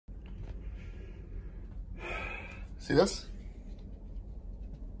See this?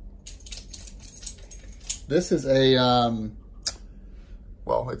 This is a,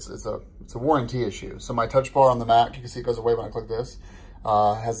 well, it's a warranty issue. So my touch bar on the Mac, you can see it goes away when I click this,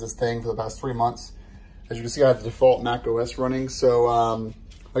 has this thing for the past 3 months. As you can see, I have the default Mac OS running. So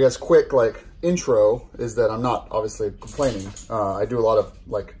I guess quick like intro is that I'm not obviously complaining. I do a lot of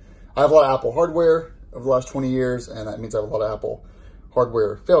I have a lot of Apple hardware over the last 20 years, and that means I have a lot of Apple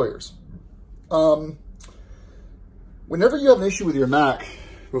hardware failures. Whenever you have an issue with your Mac,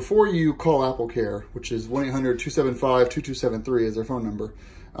 before you call AppleCare, which is 1-800-275-2273 is their phone number,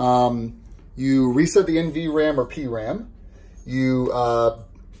 you reset the NVRAM or PRAM,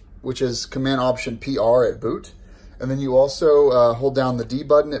 which is Command Option PR at boot, and then you also hold down the D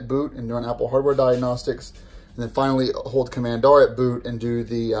button at boot and run Apple hardware diagnostics, and then finally hold Command R at boot and do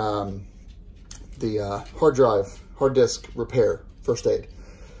the hard disk repair, first aid.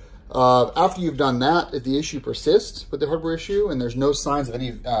 After you've done that, if the issue persists with the hardware issue and there's no signs of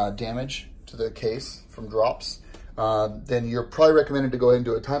any damage to the case from drops, then you're probably recommended to go ahead and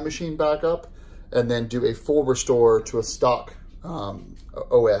do a time machine backup and then do a full restore to a stock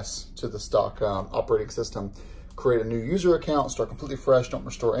OS, to the stock operating system. Create a new user account, start completely fresh, don't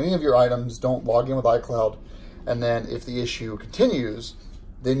restore any of your items, don't log in with iCloud, and then if the issue continues,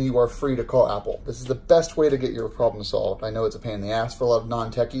 then you are free to call Apple. This is the best way to get your problem solved. I know it's a pain in the ass for a lot of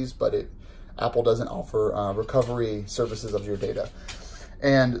non-techies, but Apple doesn't offer recovery services of your data.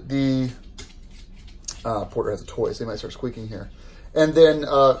 And the Porter has a toy, so he might start squeaking here. And then,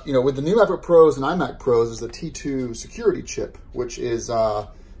 with the new MacBook Pros and iMac Pros is the T2 security chip, which is,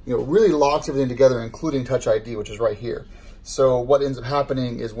 really locks everything together, including Touch ID, which is right here. So what ends up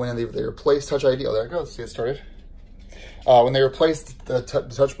happening is when they replace Touch ID, oh, there it goes, see it started? When they replace the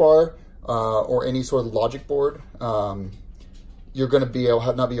touch bar or any sort of logic board, you're going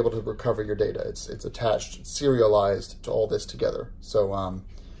to not be able to recover your data. It's attached, it's serialized to all this together. So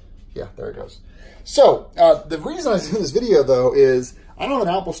yeah, there it goes. So the reason I'm doing this video though is I don't have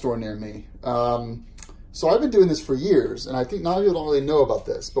an Apple store near me. So I've been doing this for years, and I think not people don't really know about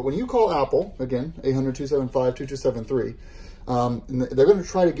this. But when you call Apple, again, 800-275-2273, they're going to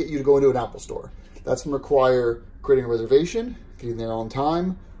try to get you to go into an Apple store. That's going to require creating a reservation, getting there on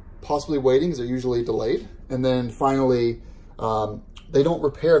time, possibly waiting because they're usually delayed. And then finally, they don't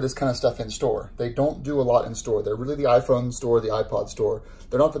repair this kind of stuff in store. They don't do a lot in store. They're really the iPhone store, the iPod store.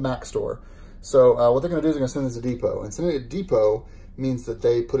 They're not the Mac store. So what they're going to do is they're going to send this to Depot. And sending it to Depot means that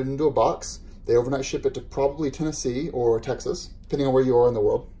they put it into a box. They overnight ship it to probably Tennessee or Texas, depending on where you are in the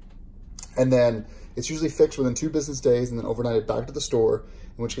world. And then it's usually fixed within 2 business days and then overnighted back to the store,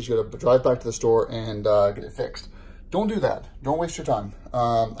 in which case you got to drive back to the store and get it fixed. Don't do that. Don't waste your time.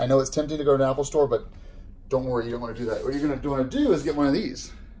 I know it's tempting to go to an Apple store, but don't worry, you don't want to do that. What you're going to want to do is get one of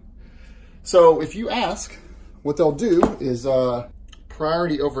these. So if you ask, what they'll do is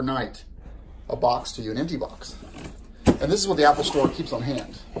priority overnight a box to you, an empty box. And this is what the Apple store keeps on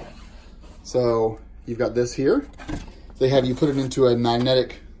hand. So you've got this here. They have you put it into a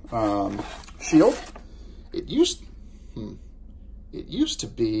magnetic shield. It used to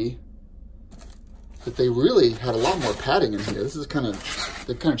be that they really had a lot more padding in here. This is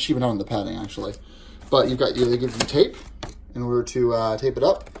they've kind of cheapened out on the padding actually. But they give you tape in order to tape it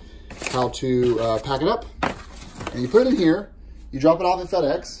up, how to pack it up. And you put it in here, you drop it off at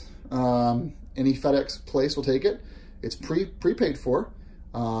FedEx. Any FedEx place will take it. It's prepaid for.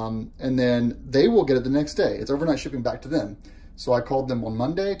 And then they will get it the next day. It's overnight shipping back to them. So I called them on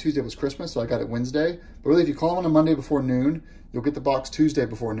Monday. Tuesday was Christmas, so I got it Wednesday. But really, if you call them on a Monday before noon, you'll get the box Tuesday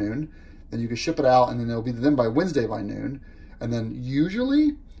before noon. Then you can ship it out, and then it'll be to them by Wednesday by noon. And then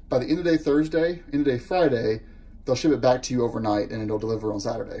usually, by the end of the day Thursday, end of the day Friday, they'll ship it back to you overnight, and it'll deliver on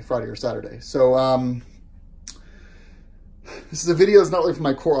Saturday, Friday or Saturday. So this is a video that's not really for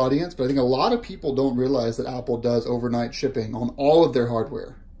my core audience, but I think a lot of people don't realize that Apple does overnight shipping on all of their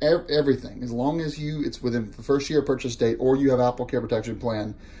hardware. Everything, as long as it's within the first year purchase date or you have AppleCare protection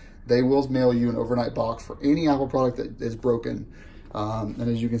plan, they will mail you an overnight box for any Apple product that is broken. And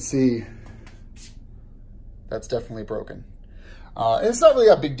as you can see, that's definitely broken. And it's not really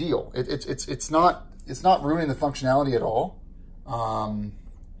a big deal. It's not ruining the functionality at all.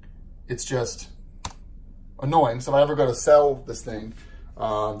 It's just annoying. So if I ever go to sell this thing,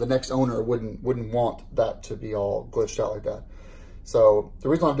 the next owner wouldn't want that to be all glitched out like that. So the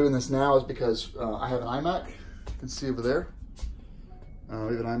reason I'm doing this now is because I have an iMac. You can see over there.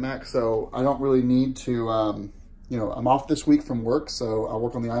 We have an iMac, so I don't really need to, I'm off this week from work, so I'll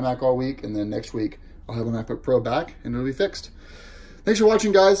work on the iMac all week, and then next week I'll have a MacBook Pro back, and it'll be fixed. Thanks for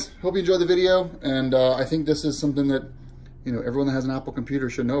watching, guys. Hope you enjoyed the video, and I think this is something that, everyone that has an Apple computer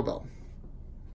should know about.